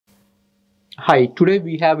Hi, today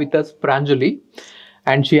we have with us Pranjali,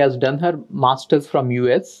 and she has done her masters from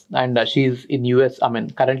US, and she is in US. I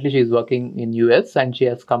mean, currently she is working in US, and she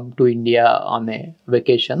has come to India on a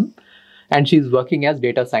vacation, and she is working as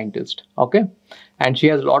data scientist. Okay, and she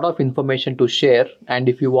has a lot of information to share. And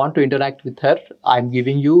if you want to interact with her, I'm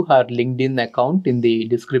giving you her LinkedIn account in the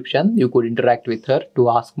description. You could interact with her to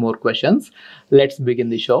ask more questions. Let's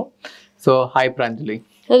begin the show. So, hi Pranjali.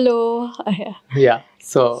 Hello. Yeah.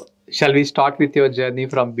 So, shall we start with your journey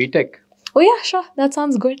from BTech? Oh yeah, sure. That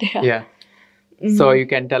sounds good. Yeah. Yeah. So you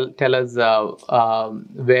can tell us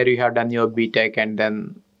where you have done your BTech and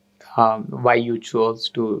then why you chose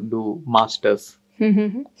to do masters.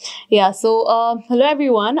 Yeah. So, hello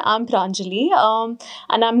everyone. I'm Pranjali,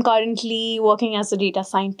 and I'm currently working as a data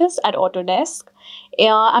scientist at Autodesk.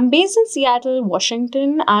 I'm based in Seattle,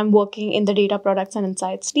 Washington. I'm working in the data products and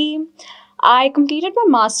insights team. I completed my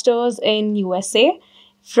master's in USA.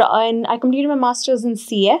 And I completed my master's in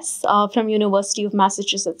CS from University of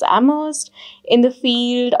Massachusetts Amherst in the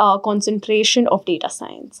field concentration of data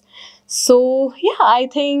science. So yeah, I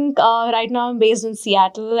think right now I'm based in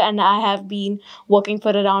Seattle and I have been working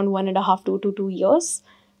for around 1.5 to 2 years.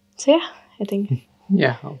 So yeah, I think.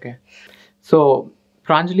 Yeah. Okay. So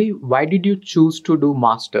Pranjali, why did you choose to do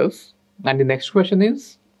masters? And the next question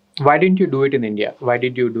is, why didn't you do it in India? Why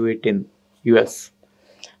did you do it in US?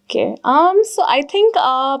 Okay. So I think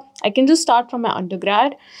I can just start from my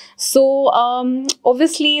undergrad. So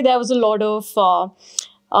obviously there was a lot of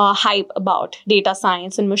hype about data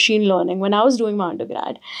science and machine learning when I was doing my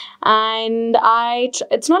undergrad, and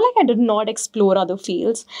it's not like I did not explore other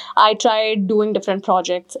fields. I tried doing different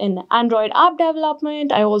projects in Android app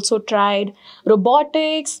development. I also tried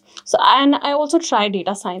robotics. So and I also tried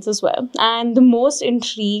data science as well. And the most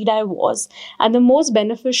intrigued I was, and the most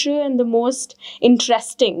beneficial and the most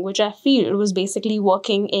interesting, which I feel was basically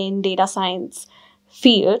working in data science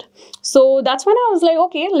field. So that's when I was like,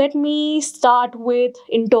 okay, let me start with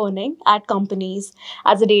interning at companies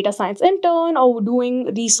as a data science intern or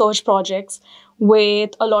doing research projects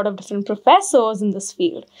with a lot of different professors in this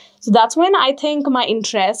field. So that's when I think my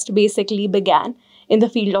interest basically began in the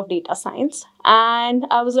field of data science. And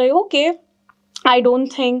I was like, okay, I don't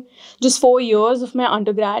think just 4 years of my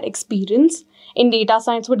undergrad experience in data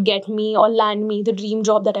science would get me or land me the dream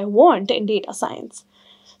job that I want in data science.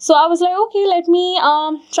 So I was like, okay, let me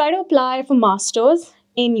try to apply for masters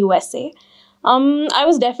in USA. I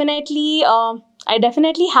definitely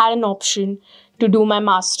had an option to do my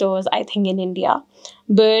masters, I think, in India,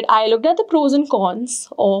 but I looked at the pros and cons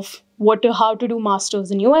of how to do masters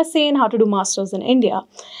in USA and how to do masters in India,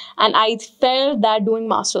 and I felt that doing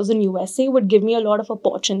masters in USA would give me a lot of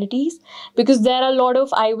opportunities because there are a lot of,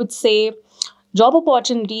 I would say, job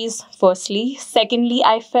opportunities, firstly. Secondly,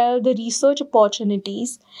 I felt the research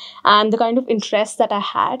opportunities and the kind of interest that I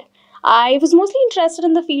had. I was mostly interested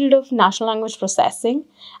in the field of natural language processing,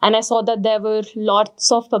 and I saw that there were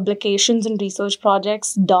lots of publications and research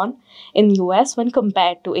projects done in US when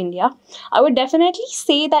compared to India. I would definitely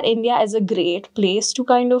say that India is a great place to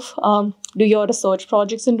kind of do your research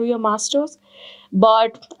projects and do your masters.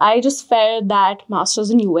 But I just felt that masters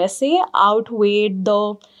in USA outweighed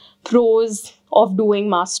the pros of doing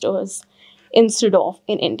masters instead of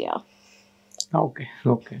in India. Okay.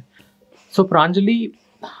 Okay. So Pranjali,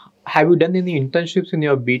 have you done any internships in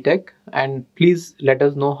your BTech? And please let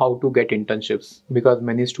us know how to get internships because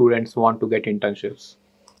many students want to get internships.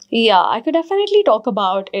 Yeah, I could definitely talk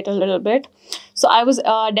about it a little bit. So I was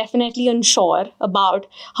definitely unsure about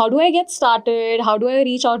how do I get started, how do I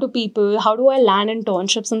reach out to people, how do I land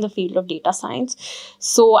internships in the field of data science.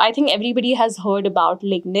 So I think everybody has heard about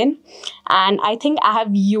LinkedIn, and I think I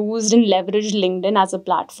have used and leveraged LinkedIn as a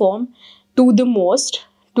platform to the most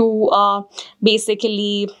to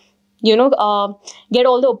basically get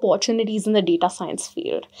all the opportunities in the data science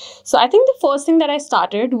field. So I think the first thing that I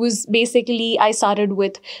started was basically I started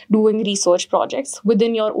with doing research projects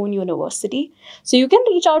within your own university. So you can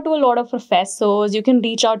reach out to a lot of professors, you can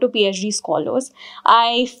reach out to PhD scholars.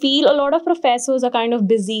 I feel a lot of professors are kind of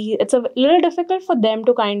busy. It's a little difficult for them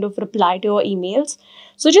to kind of reply to your emails.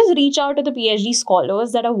 So just reach out to the PhD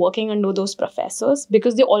scholars that are working under those professors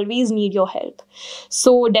because they always need your help.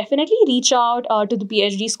 So definitely reach out to the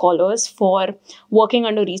PhD scholars for working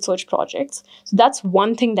under research projects. So that's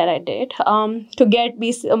one thing that I did to get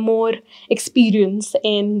more experience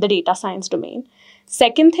in the data science domain.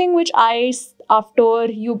 Second thing, after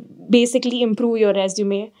you basically improve your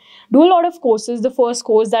resume, do a lot of courses. The first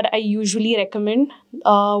course that I usually recommend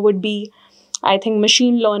would be, I think,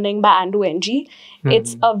 Machine Learning by Andrew Ng.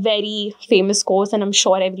 It's a very famous course, and I'm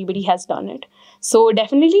sure everybody has done it. So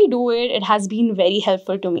definitely do it. It has been very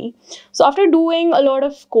helpful to me. So after doing a lot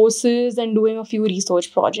of courses and doing a few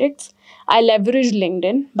research projects, I leveraged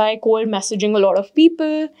LinkedIn by cold messaging a lot of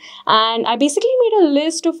people, and I basically made a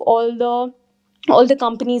list of all the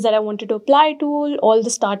companies that I wanted to apply to, all the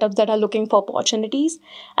startups that are looking for opportunities,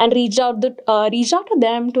 and reached out to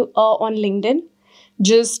them on LinkedIn,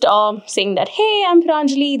 just saying that, hey, I'm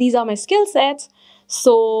Pranjali, these are my skill sets,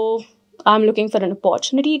 so I'm looking for an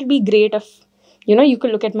opportunity. It'd be great if you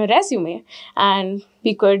could look at my resume and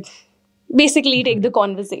we could basically take the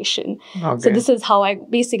conversation. Okay. So this is how I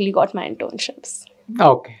basically got my internships.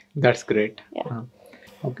 Okay, that's great. Yeah.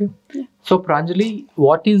 Okay. So Pranjali,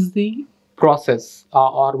 what is the process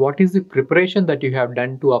or what is the preparation that you have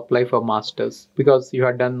done to apply for masters? Because you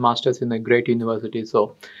have done masters in a great university,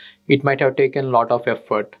 so it might have taken a lot of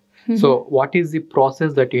effort. So what is the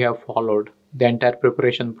process that you have followed, the entire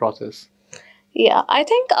preparation process? Yeah, I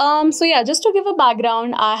think, just to give a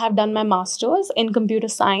background, I have done my master's in computer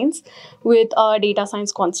science with a data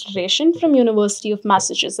science concentration from University of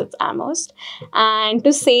Massachusetts, Amherst. And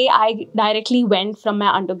to say, I directly went from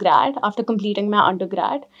my undergrad after completing my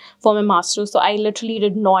undergrad for my master's. So I literally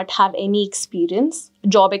did not have any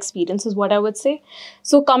job experience is what I would say.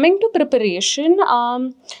 So coming to preparation,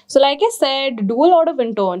 so like I said, do a lot of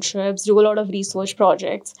internships, do a lot of research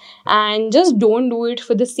projects, and just don't do it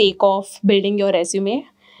for the sake of building your resume.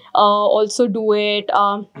 Also do it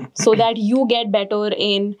so that you get better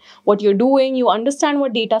in what you're doing, you understand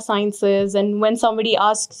what data science is, and when somebody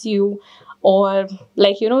asks you or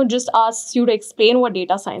just asks you to explain what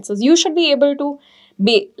data science is, you should be able to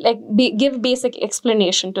give basic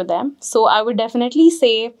explanation to them. So I would definitely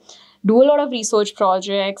say, do a lot of research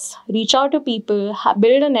projects, reach out to people,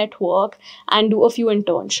 build a network, and do a few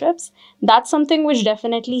internships. That's something which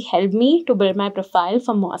definitely helped me to build my profile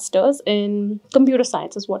for masters in computer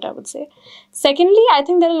science is what I would say. Secondly, I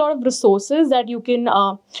think there are a lot of resources that you can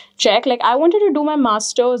check. Like I wanted to do my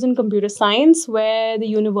masters in computer science where the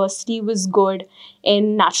university was good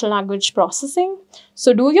in natural language processing.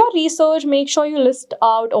 So do your research, make sure you list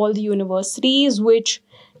out all the universities which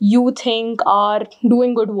you think are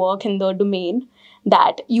doing good work in the domain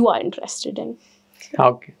that you are interested in.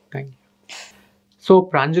 Okay, thank you. So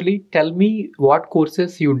Pranjali, tell me what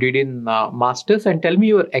courses you did in masters and tell me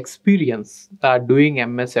your experience doing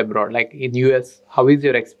MS abroad, like in US. How is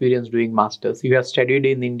your experience doing masters? You have studied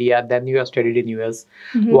in India, then you have studied in US.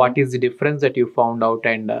 What is the difference that you found out?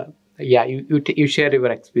 And you share your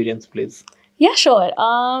experience, please. Yeah, sure.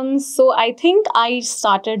 So I think I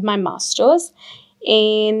started my master's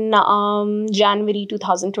in January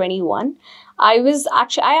 2021. I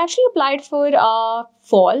actually applied for a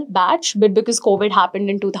fall batch, but because COVID happened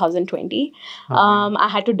in 2020, I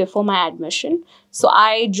had to defer my admission. So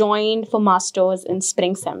I joined for masters in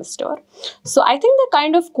spring semester. So I think the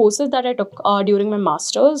kind of courses that I took during my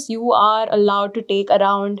masters, you are allowed to take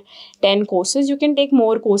around 10 courses. You can take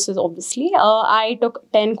more courses, obviously. I took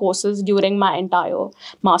 10 courses during my entire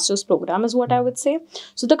master's program is what I would say.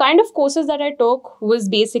 So the kind of courses that I took was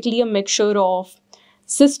basically a mixture of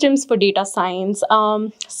systems for data science,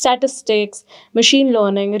 statistics, machine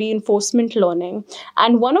learning, reinforcement learning.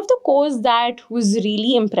 And one of the courses that was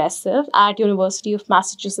really impressive at University of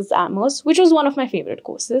Massachusetts Amherst, which was one of my favorite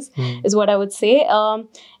courses, is what I would say.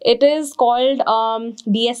 It is called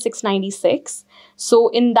DS 696. So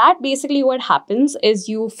in that, basically what happens is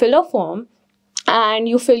you fill a form and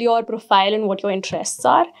you fill your profile and what your interests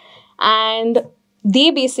are. And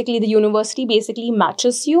the university basically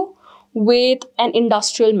matches you with an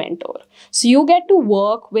industrial mentor. So you get to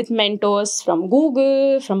work with mentors from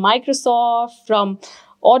Google, from Microsoft, from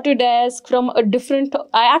Autodesk,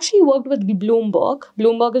 I actually worked with Bloomberg.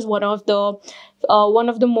 Bloomberg is one of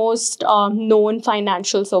the most known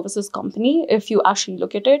financial services company, if you actually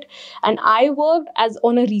look at it. And I worked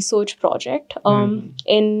on a research project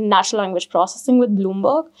in natural language processing with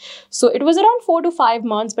Bloomberg. So it was around 4 to 5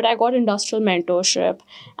 months, but I got industrial mentorship,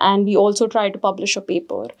 and we also tried to publish a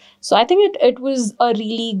paper. So I think it was a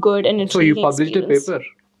really good and intriguing So you published experience. a paper?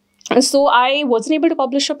 So I wasn't able to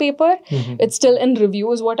publish a paper. It's still in review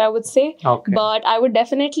is what I would say. Okay. But I would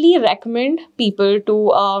definitely recommend people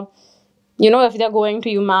to, if they're going to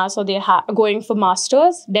UMass or they're going for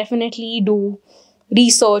masters, definitely do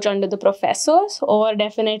research under the professors or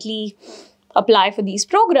definitely apply for these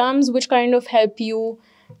programs which kind of help you,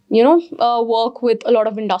 work with a lot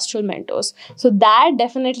of industrial mentors. So that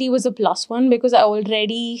definitely was a plus one because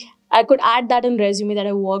I could add that in resume that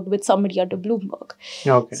I worked with somebody under Bloomberg.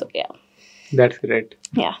 Okay. So yeah. That's great.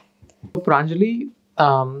 Yeah. So Pranjali,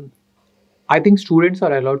 I think students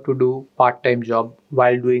are allowed to do part-time job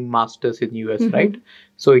while doing masters in US, right?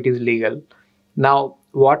 So it is legal. Now,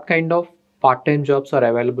 what kind of part-time jobs are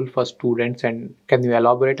available for students, and can you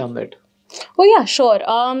elaborate on that? Oh yeah, sure.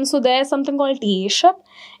 So there's something called TA-ship.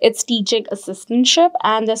 It's teaching assistantship,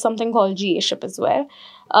 and there's something called GA-ship as well.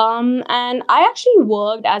 And I actually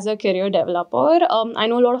worked as a career developer. I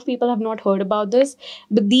know a lot of people have not heard about this,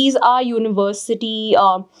 but these are university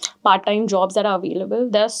part-time jobs that are available.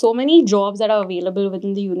 There are so many jobs that are available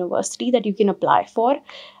within the university that you can apply for.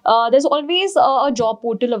 There's always a job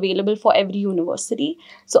portal available for every university.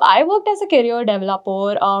 So I worked as a career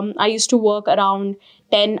developer. I used to work around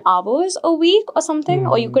 10 hours a week or something,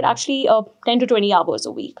 or you could actually 10 to 20 hours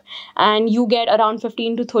a week, and you get around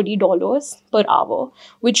 $15 to $30 per hour,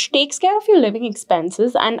 which takes care of your living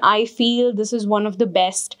expenses. And I feel this is one of the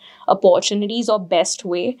best opportunities or best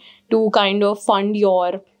way to kind of fund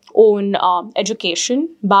your own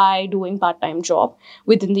education by doing part-time job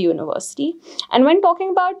within the university. And when talking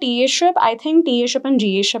about TA-ship, I think TA-ship and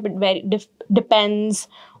GA-ship, it very depends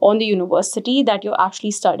on the university that you're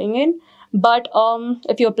actually studying in. But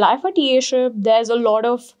if you apply for TA-ship, there's a lot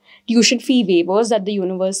of tuition fee waivers that the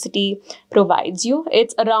university provides you.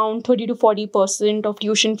 It's around 30 to 40% of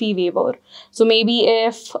tuition fee waiver. So maybe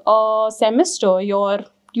if a semester your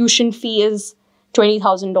tuition fee is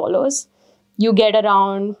 $20,000, you get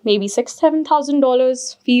around maybe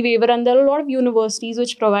 $6,000-7,000 fee waiver. And there are a lot of universities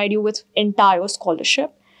which provide you with entire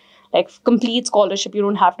scholarship, like complete scholarship. You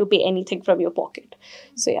don't have to pay anything from your pocket.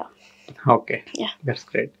 So yeah. Okay. Yeah. That's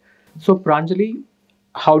great. So Pranjali,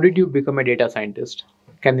 how did you become a data scientist?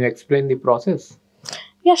 Can you explain the process?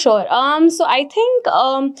 Yeah, sure. So I think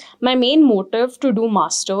my main motive to do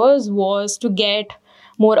masters was to get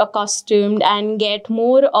more accustomed and get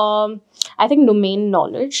more, I think, domain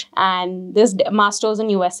knowledge. And this masters in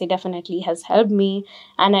USA definitely has helped me.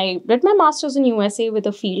 And I did my masters in USA with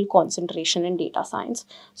a field concentration in data science.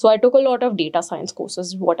 So I took a lot of data science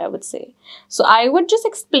courses, what I would say. So I would just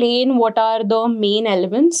explain what are the main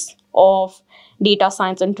elements of data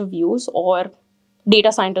science interviews, or data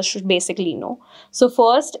scientists should basically know. So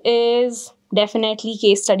first is definitely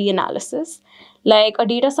case study analysis. Like a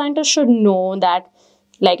data scientist should know that,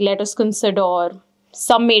 like, let us consider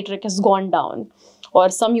some metric has gone down or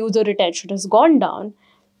some user retention has gone down.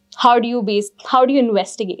 How do you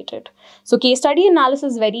investigate it? So case study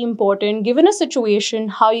analysis is very important. Given a situation,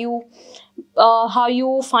 how you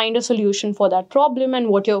find a solution for that problem and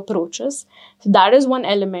what your approach is. So that is one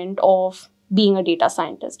element of being a data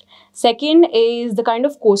scientist. Second is the kind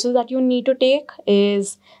of courses that you need to take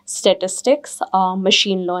is statistics,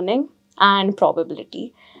 machine learning, and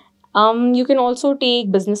probability. You can also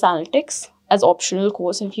take business analytics as optional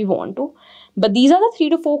course if you want to. But these are the 3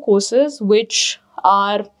 to 4 courses which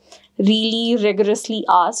are really rigorously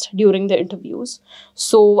asked during the interviews.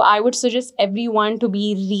 So I would suggest everyone to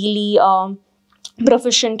be really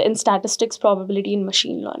proficient in statistics, probability, and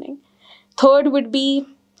machine learning. Third would be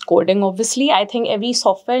coding, obviously. I think every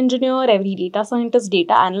software engineer, every data scientist,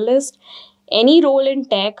 data analyst, any role in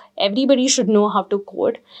tech, everybody should know how to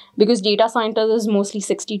code, because data scientist is mostly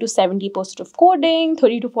 60 to 70% of coding,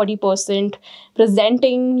 30 to 40%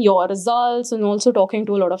 presenting your results, and also talking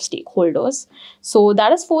to a lot of stakeholders. So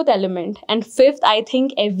that is fourth element. And fifth, I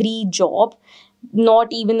think every job,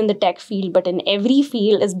 not even in the tech field, but in every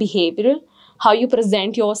field, is behavioral. How you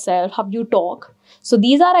present yourself, how you talk. So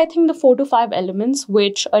these are, I think, the 4 to 5 elements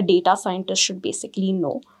which a data scientist should basically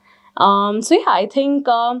know. So yeah, I think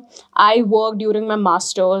I worked during my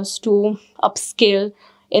master's to upskill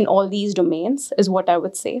in all these domains is what I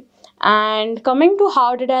would say. And coming to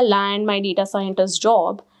how did I land my data scientist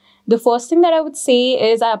job, the first thing that I would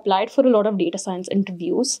say is I applied for a lot of data science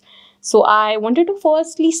interviews. So I wanted to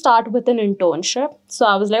firstly start with an internship. So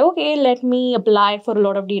I was like, okay, let me apply for a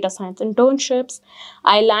lot of data science internships.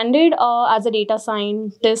 I landed as a data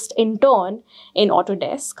scientist intern in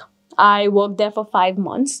Autodesk. I worked there for 5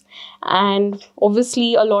 months. And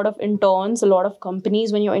obviously a lot of interns, a lot of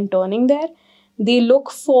companies, when you're interning there, they look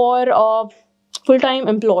for full-time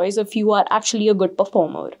employees if you are actually a good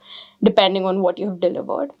performer, depending on what you have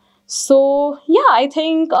delivered. So yeah, I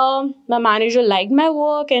think my manager liked my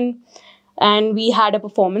work, and we had a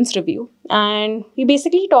performance review. And we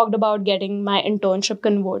basically talked about getting my internship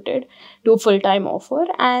converted to a full-time offer.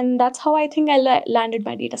 And that's how I think I landed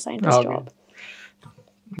my data scientist job.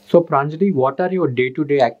 So Pranjali, what are your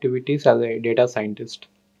day-to-day activities as a data scientist?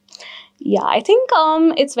 Yeah, I think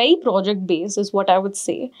it's very project-based is what I would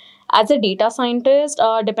say. As a data scientist,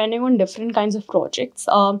 depending on different kinds of projects,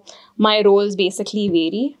 my roles basically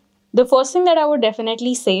vary. The first thing that I would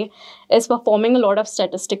definitely say is performing a lot of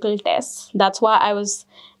statistical tests. That's why I was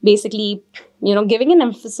basically, giving an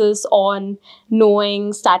emphasis on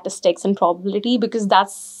knowing statistics and probability, because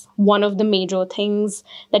that's one of the major things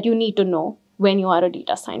that you need to know when you are a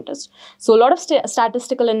data scientist. So a lot of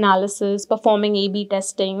statistical analysis, performing A/B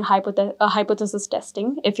testing, hypothesis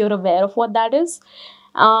testing, if you're aware of what that is.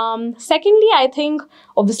 Secondly, I think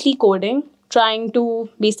obviously coding, trying to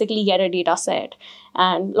basically get a data set,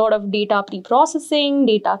 and a lot of data pre-processing,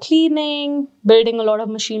 data cleaning, building a lot of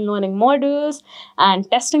machine learning models and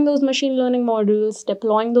testing those machine learning models,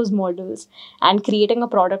 deploying those models, and creating a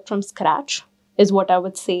product from scratch is what I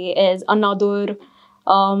would say is another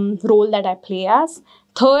role that I play as.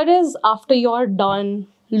 Third is after you're done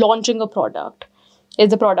launching a product. Is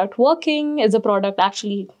the product working? Is the product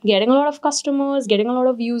actually getting a lot of customers, getting a lot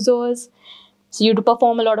of users? So you have to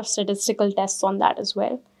perform a lot of statistical tests on that as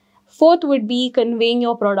well. Fourth would be conveying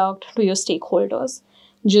your product to your stakeholders,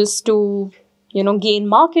 just to gain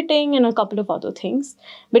marketing and a couple of other things.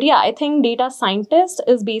 But yeah, I think data scientist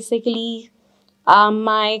is basically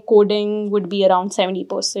my coding would be around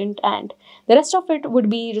 70%, and the rest of it would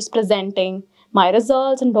be just presenting my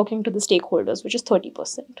results and talking to the stakeholders, which is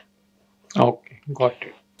 30%. Okay, got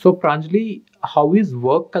it. So Pranjali, how is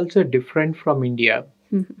work culture different from India?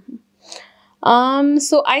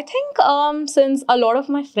 So I think since a lot of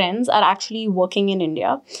my friends are actually working in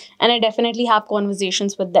India, and I definitely have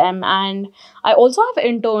conversations with them, and I also have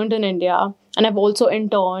interned in India, and I've also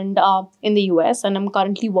interned in the US, and I'm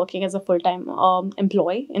currently working as a full-time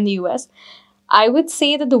employee in the US. I would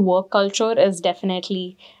say that the work culture is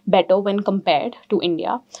definitely better when compared to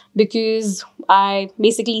India, because I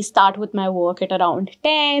basically start with my work at around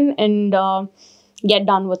 10 and get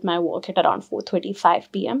done with my work at around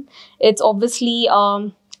 4:35 p.m. It's obviously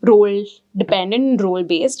role dependent, role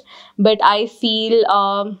based, but I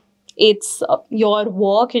feel it's your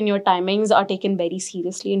work and your timings are taken very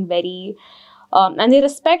seriously and very and they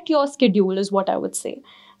respect your schedule is what I would say.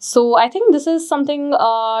 So I think this is something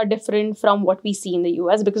different from what we see in the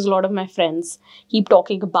US, because a lot of my friends keep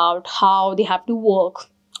talking about how they have to work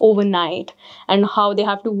overnight and how they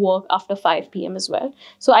have to work after 5 p.m. as well.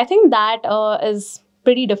 So I think that is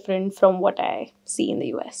pretty different from what I see in the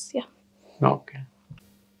US. Yeah. Okay.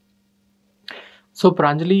 So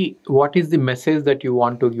Pranjali, what is the message that you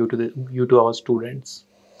want to give to our students?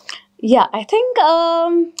 Yeah, I think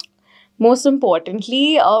most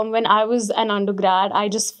importantly, when I was an undergrad, I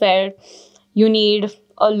just felt you need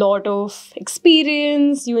a lot of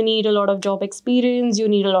experience, you need a lot of job experience, you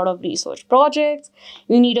need a lot of research projects,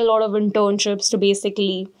 you need a lot of internships to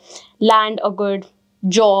basically land a good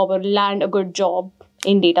job or land a good job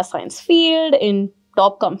in data science field, in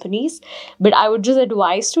top companies. But I would just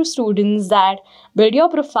advise to students that build your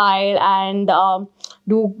profile and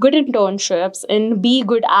do good internships and be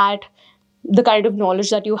good at the kind of knowledge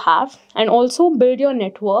that you have, and also build your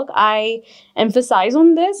network. I emphasize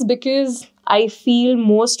on this because I feel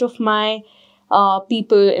most of my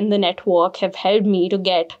people in the network have helped me to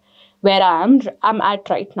get where I'm at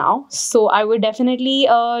right now. So I would definitely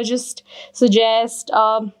just suggest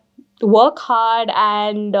work hard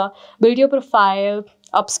and build your profile,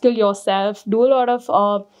 upskill yourself, do a lot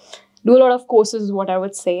of courses is what I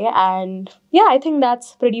would say. And yeah, I think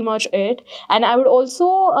that's pretty much it. And I would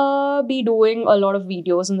also be doing a lot of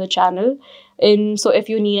videos in the channel. So if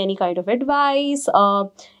you need any kind of advice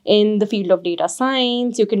in the field of data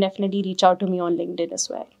science, you can definitely reach out to me on LinkedIn as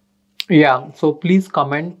well. Yeah, so please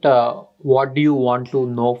comment what do you want to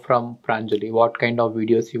know from Pranjali, what kind of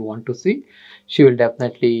videos you want to see. She will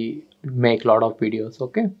definitely make a lot of videos.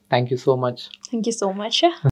 Okay, thank you so much. Thank you so much.